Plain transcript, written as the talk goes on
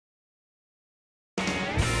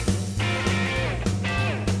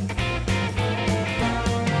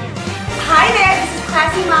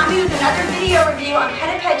coming with another video review on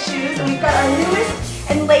Pediped shoes, and we've got our newest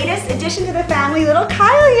and latest addition to the family, little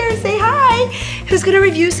Kyle here, say hi, who's gonna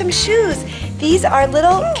review some shoes. These are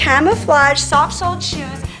little camouflage soft-soled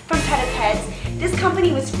shoes from Pediped. This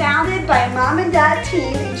company was founded by a mom and dad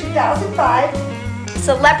team in 2005.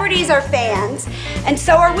 Celebrities are fans, and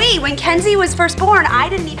so are we. When Kenzie was first born, I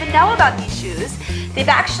didn't even know about these shoes. They've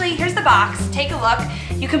actually, here's the box, take a look.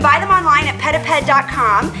 You can buy them online at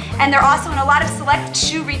pediped.com, and they're also in a lot of select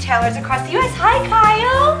shoe retailers across the US. Hi,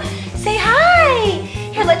 Kyle. Say hi.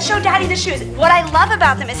 Here, let's show Daddy the shoes. What I love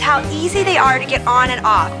about them is how easy they are to get on and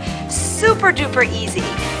off. Super duper easy.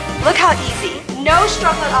 Look how easy. No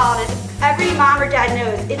struggle at all. As every mom or dad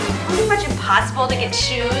knows, it's pretty much impossible to get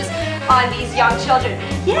shoes on these young children.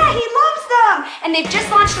 Yeah, he loves them. And they've just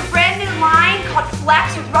launched a brand new line called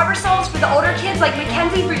Flex with rubber soles for the older kids like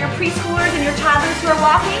Mackenzie, for your preschoolers and your toddlers who are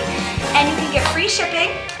walking. And you can get free shipping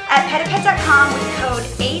at pediped.com with code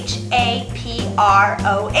HAPRO8.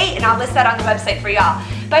 And I'll list that on the website for y'all.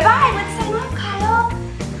 Bye-bye. Let's say love, Kyle.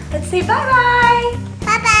 Let's say bye-bye.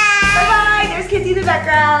 Bye-bye. Bye-bye. There's Kenzie in the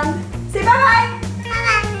background. Say bye.